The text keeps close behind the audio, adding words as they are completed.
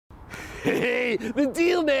Hey, the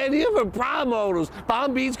deal man here for Prime Autos,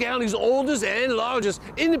 Palm Beach County's oldest and largest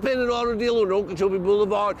independent auto dealer on Okeechobee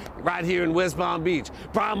Boulevard, right here in West Palm Beach.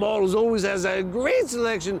 Prime Autos always has a great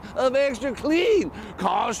selection of extra clean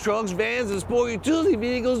cars, trucks, vans, and sport utility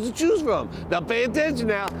vehicles to choose from. Now pay attention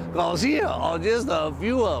now, cause here are just a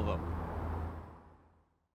few of them.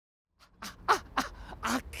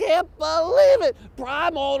 I can't believe it!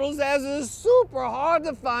 Prime Autos has a super hard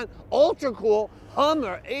to find, ultra cool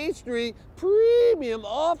Hummer H3 premium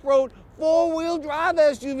off-road four-wheel drive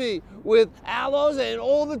SUV with alloys and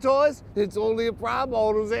all the toys. It's only a Prime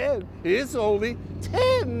Autos ad. It's only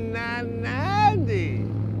 $10,990.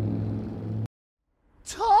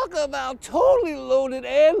 Talk about totally loaded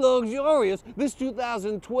and luxurious. This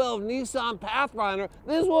 2012 Nissan Pathfinder,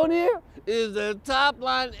 this one here, is the top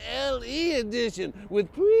line LE edition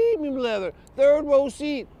with premium leather, third row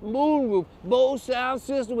seat, moonroof, Bose sound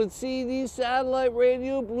system with CD, satellite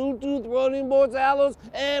radio, Bluetooth, running boards, alloys,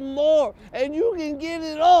 and more. And you can get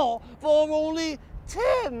it all for only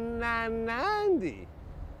 $10,990.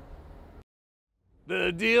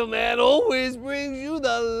 The deal man always brings you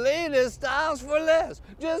the latest styles for less.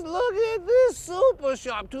 Just look at this super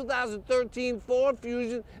sharp 2013 Ford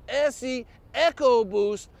Fusion SE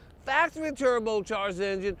EcoBoost factory turbocharged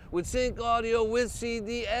engine with sync audio with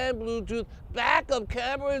CD and Bluetooth, backup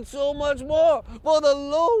camera, and so much more for the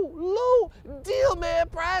low deal man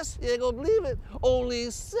price. You ain't gonna believe it, only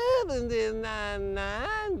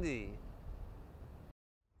 $79.90.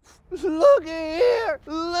 Looky here.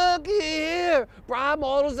 Prime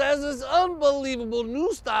Autos has this unbelievable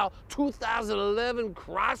new style 2011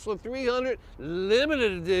 Chrysler 300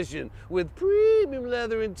 limited edition with premium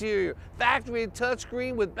leather interior, factory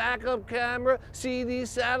touchscreen with backup camera, CD,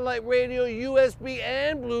 satellite radio, USB,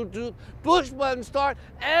 and Bluetooth, push button start,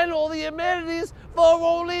 and all the amenities for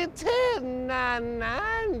only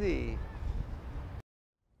 $10,990.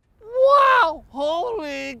 Wow!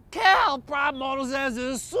 Holy cow! Prime Autos has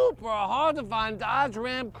this super hard to find Dodge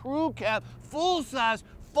Ram Crew Cab full-size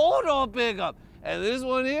four-door pickup. And this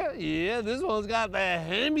one here, yeah, this one's got the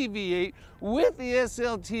Hemi V8 with the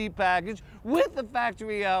SLT package, with the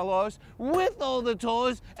factory alloys, with all the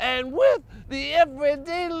toys, and with the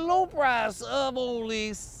everyday low price of only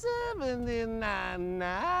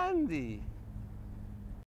 $79.90.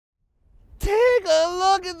 Take a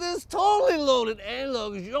look at this totally loaded and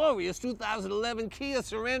luxurious 2011 Kia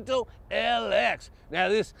Sorento LX. Now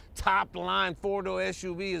this top line four-door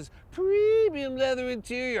SUV is premium leather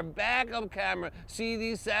interior, backup camera,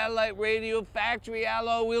 CD, satellite radio, factory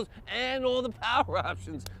alloy wheels, and all the power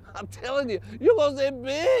options. I'm telling you, you're gonna save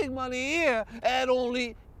big money here at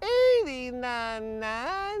only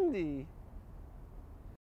 $89.90.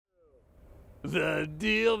 The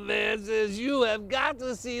deal man says you have got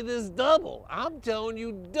to see this double. I'm telling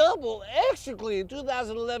you, double extra clean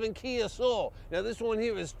 2011 Kia Soul. Now this one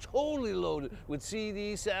here is totally loaded with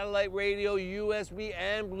CD, satellite radio, USB,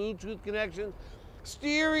 and Bluetooth connections,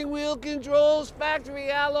 steering wheel controls,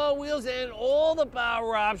 factory alloy wheels, and all the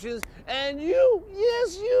power options. And you,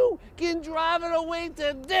 yes you, can drive it away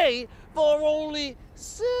today for only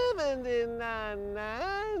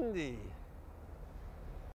 $79.90.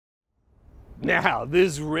 Now,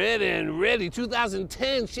 this red and ready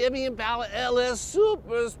 2010 Chevy Impala LS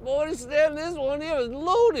Super Sporty Sedan, this one here is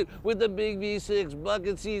loaded with the big V6,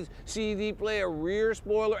 bucket seats, CD player, rear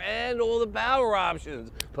spoiler, and all the power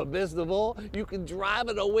options. But best of all, you can drive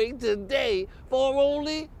it away today for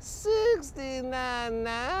only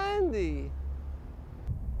 $69.90.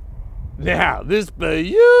 Now, this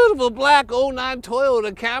beautiful black 09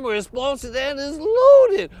 Toyota Camry Sport Sedan is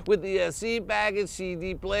loaded with the SE package,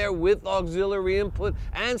 CD player with auxiliary input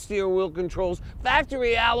and steering wheel controls,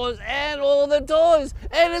 factory alloys, and all the toys.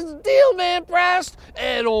 And it's deal man priced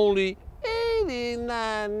at only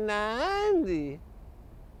 $89.90.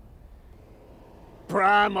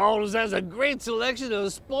 Prime Autos has a great selection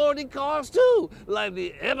of sporty cars too, like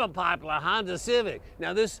the ever-popular Honda Civic.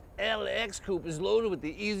 Now this LX Coupe is loaded with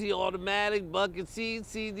the easy automatic, bucket seat,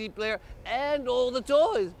 CD player, and all the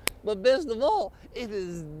toys. But best of all, it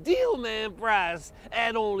is deal man price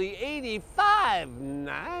at only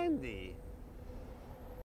 $85.90.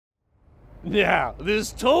 Now,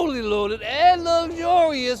 this totally loaded and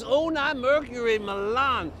luxurious 09 Mercury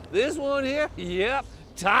Milan. This one here, yep,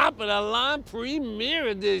 top of the line premier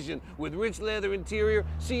edition with rich leather interior,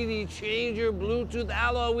 CD changer, Bluetooth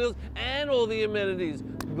alloy wheels, and all the amenities.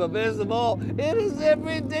 But best of all, it is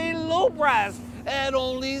everyday low price at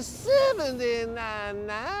only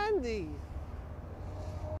 $79.90.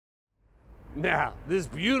 Now, this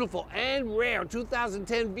beautiful and rare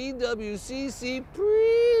 2010 VW CC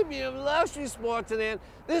Premium Luxury Sport Sedan,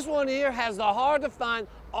 this one here has the hard-to-find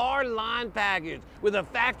R-Line package with a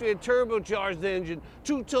factory turbocharged engine,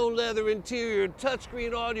 two-tone leather interior,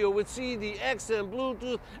 touchscreen audio with CD, XM,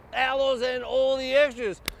 Bluetooth, alloys, and all the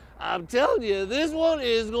extras. I'm telling you, this one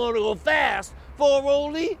is going to go fast for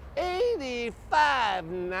only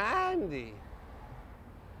 $85.90.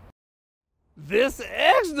 This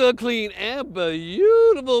extra clean and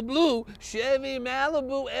beautiful blue Chevy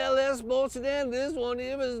Malibu LS Sport Sedan, this one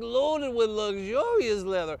here is loaded with luxurious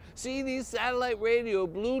leather, CD, satellite radio,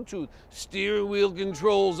 Bluetooth, steering wheel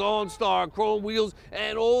controls, OnStar, chrome wheels,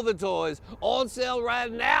 and all the toys. On sale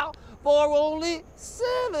right now for only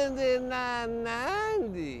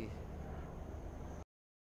 $79.90.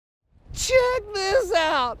 Check this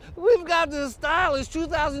out! We've got this stylish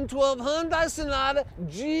 2012 Hyundai Sonata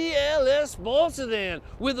GLS Sport Sedan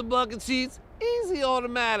with the bucket seats, easy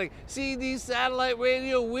automatic, CD, satellite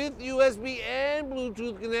radio with USB and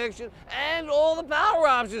Bluetooth connection, and all the power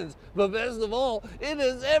options. But best of all, it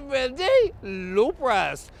is everyday low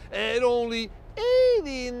price at only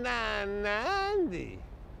 $89.90.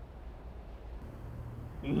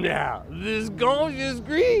 Now, this gorgeous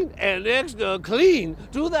green and extra clean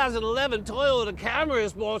 2011 Toyota Camry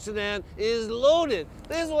Sport Sedan is loaded.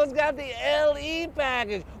 This one's got the LE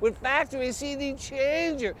package with factory CD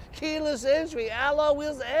changer, keyless entry, alloy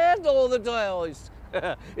wheels, and all the toys.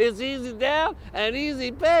 It's easy down and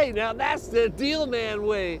easy pay. Now, that's the deal man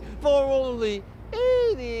way for only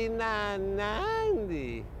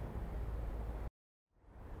 $89.90.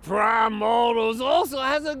 Prime Motors also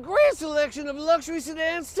has a great selection of luxury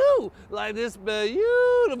sedans too, like this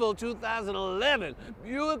beautiful 2011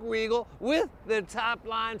 Buick Regal with the top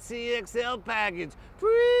line CXL package,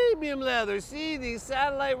 premium leather, CD,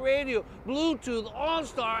 satellite radio, Bluetooth,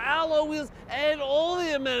 OnStar, alloy wheels, and all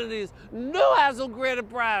the amenities. No hassle credit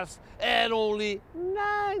price at only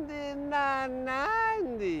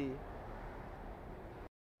 $99.90.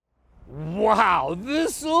 Wow,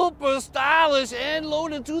 this super stylish and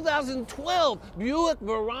loaded 2012 Buick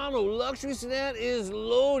Verano luxury sedan is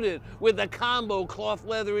loaded with a combo cloth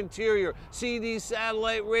leather interior, CD,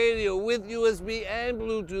 satellite radio with USB and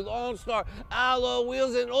Bluetooth, OnStar, alloy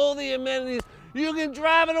wheels, and all the amenities. You can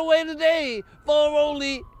drive it away today for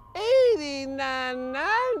only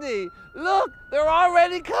 $89.90. Look, they're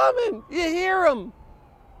already coming. You hear them.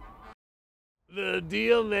 The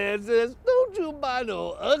deal man says, don't you buy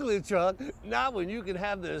no ugly truck, not when you can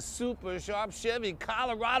have the super sharp Chevy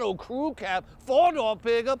Colorado crew cab 4-door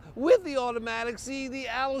pickup with the automatic CD,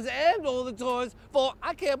 alloys, and all the toys for,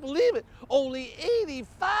 I can't believe it, only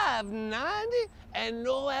 $85.90 and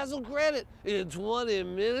no hassle credit in 20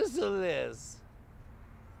 minutes or less.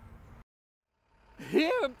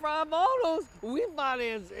 Here at Prime Autos, we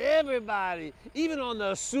finance everybody, even on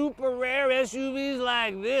the super rare SUVs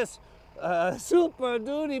like this. Super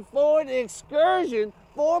Duty Ford Excursion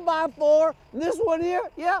 4x4. This one here,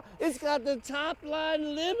 yeah, it's got the top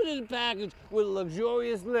line limited package with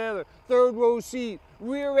luxurious leather, third row seat,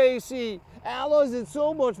 rear AC, alloys, and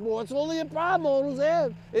so much more. It's only a Prime Autos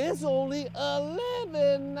and it's only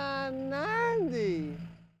 $11,990.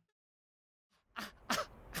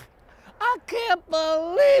 I can't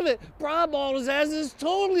believe it! Prime Autos has this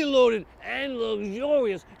totally loaded and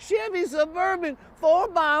luxurious Chevy Suburban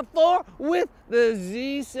 4x4 with the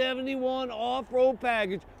Z71 off-road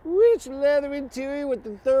package, rich leather interior with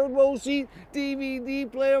the third row seat, DVD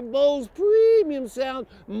player, Bose premium sound,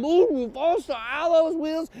 moonroof, OnStar alloys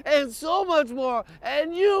wheels, and so much more.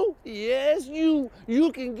 And you, yes you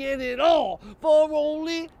can get it all for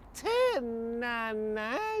only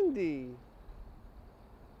 $10,990.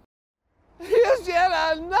 Here's yet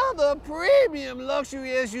another premium luxury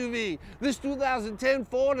SUV. This 2010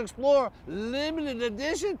 Ford Explorer limited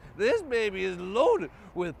edition. This baby is loaded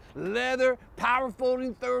with leather, power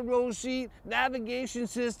folding third row seat, navigation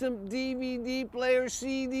system, DVD player,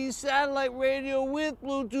 CD, satellite radio with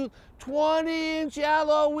Bluetooth, 20-inch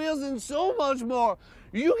alloy wheels, and so much more.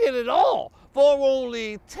 You get it all for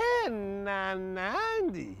only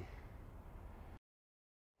 $10,990.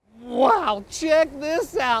 Wow, check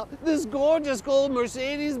this out. This gorgeous gold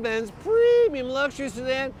Mercedes-Benz premium luxury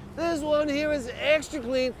sedan. This one here is extra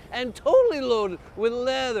clean and totally loaded with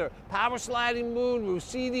leather, power sliding moonroof,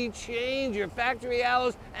 CD changer, factory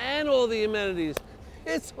alloys, and all the amenities.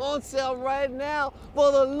 It's on sale right now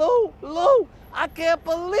for the low, I can't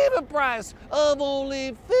believe it, price of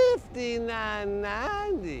only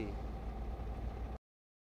 $59.90.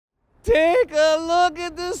 Take a look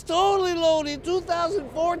at this totally loaded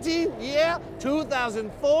 2014,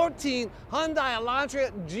 2014 Hyundai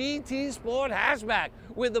Elantra GT Sport hatchback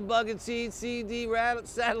with the bucket seat, CD,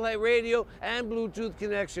 satellite radio, and Bluetooth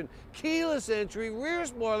connection. Keyless entry, rear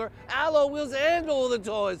spoiler, alloy wheels, and all the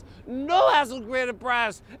toys. No hassle graded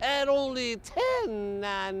price at only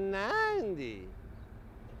 $10,990.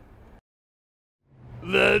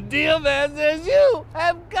 The deal man says you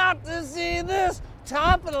have got to see this.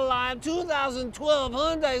 Top of the line 2012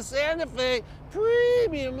 Hyundai Santa Fe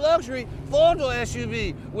premium luxury four-door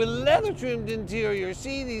SUV with leather trimmed interior,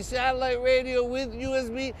 CD, satellite radio with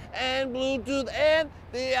USB and Bluetooth, and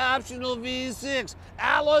the optional V6.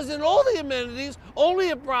 Alloys and all the amenities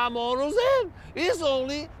only at Prime Autos, and it's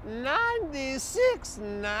only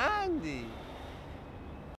 $96.90.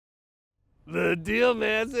 The deal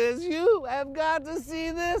man says you have got to see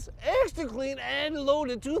this extra clean and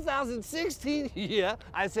loaded 2016, yeah,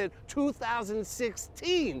 I said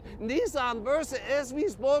 2016 Nissan Versa SV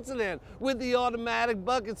Sport Sedan with the automatic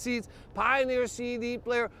bucket seats, Pioneer CD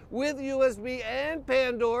player with USB and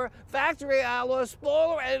Pandora, factory alloy,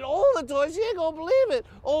 spoiler, and all the toys. You ain't gonna believe it,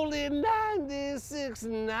 only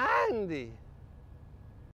 $96.90.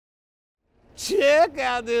 Check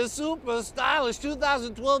out this super stylish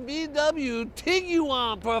 2012 VW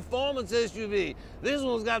Tiguan Performance SUV. This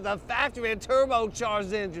one's got the factory and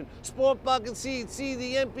turbocharged engine, sport bucket seats,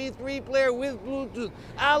 CD, MP3 player with Bluetooth,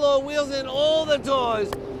 alloy wheels, and all the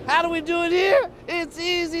toys. How do we do it here? It's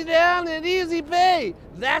easy down and easy pay.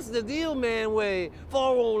 That's the deal man way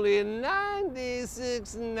for only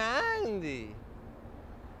 $96.90.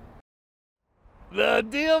 The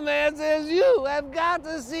deal man says you have got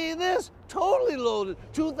to see this totally loaded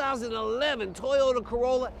 2011 Toyota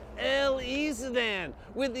Corolla LE sedan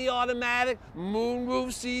with the automatic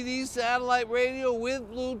moonroof, CD, satellite radio with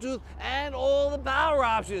Bluetooth, and all the power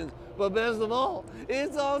options. But best of all,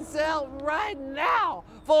 it's on sale right now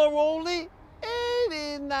for only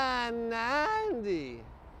 $89.90.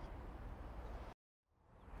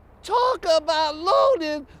 Talk about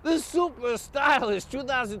loaded, the super stylish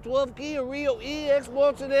 2012 Kia Rio EX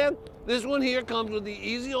Sport Sedan. This one here comes with the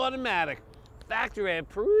easy automatic, factory and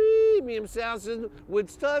premium sound system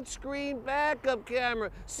with touchscreen backup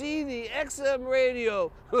camera, CD, XM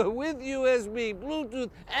radio with USB,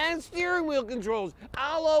 Bluetooth, and steering wheel controls,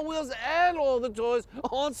 alloy wheels, and all the toys.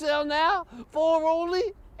 On sale now for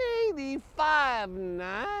only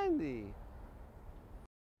 $85.90.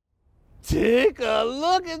 Take a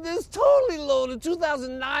look at this totally loaded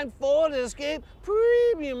 2009 Ford Escape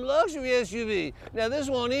premium luxury SUV. Now this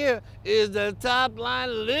one here is the top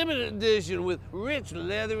line limited edition with rich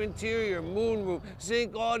leather interior, moonroof,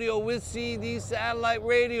 sync audio with CD, satellite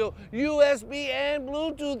radio, USB and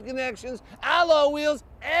Bluetooth connections, alloy wheels,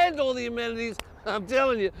 and all the amenities. I'm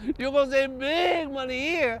telling you, you're gonna save big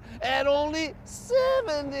money here at only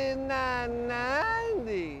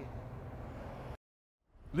 $79.90.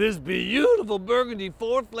 This beautiful burgundy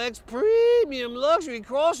Ford Flex premium luxury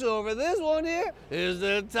crossover, this one here is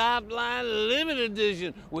the top line limited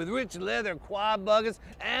edition with rich leather quad buckets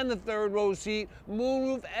and the third row seat,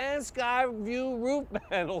 moonroof and sky view roof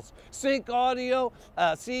panels, sync audio,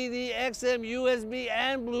 CD, XM, USB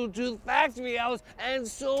and Bluetooth, factory hours, and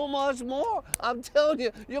so much more. I'm telling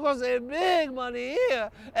you, you're gonna save big money here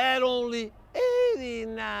at only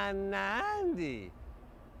 $89.90.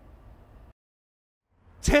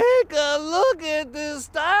 Take a look at this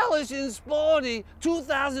stylish and sporty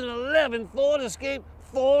 2011 Ford Escape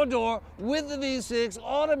four-door with the V6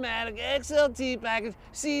 automatic XLT package,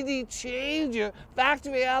 CD changer,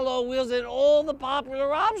 factory alloy wheels, and all the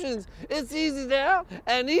popular options. It's easy down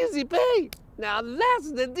and easy pay. Now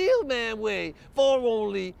that's the deal man way for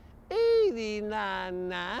only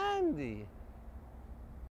 $89.90.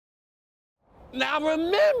 Now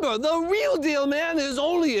remember, the real deal, man, is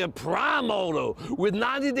only at Prime Auto with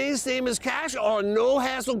 90 days same as cash or no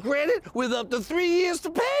hassle credit with up to 3 years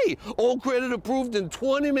to pay. All credit approved in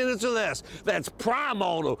 20 minutes or less. That's Prime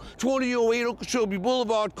Auto, 2008 Okeechobee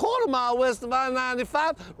Boulevard, quarter mile west of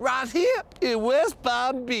I-95, right here in West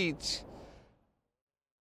Palm Beach.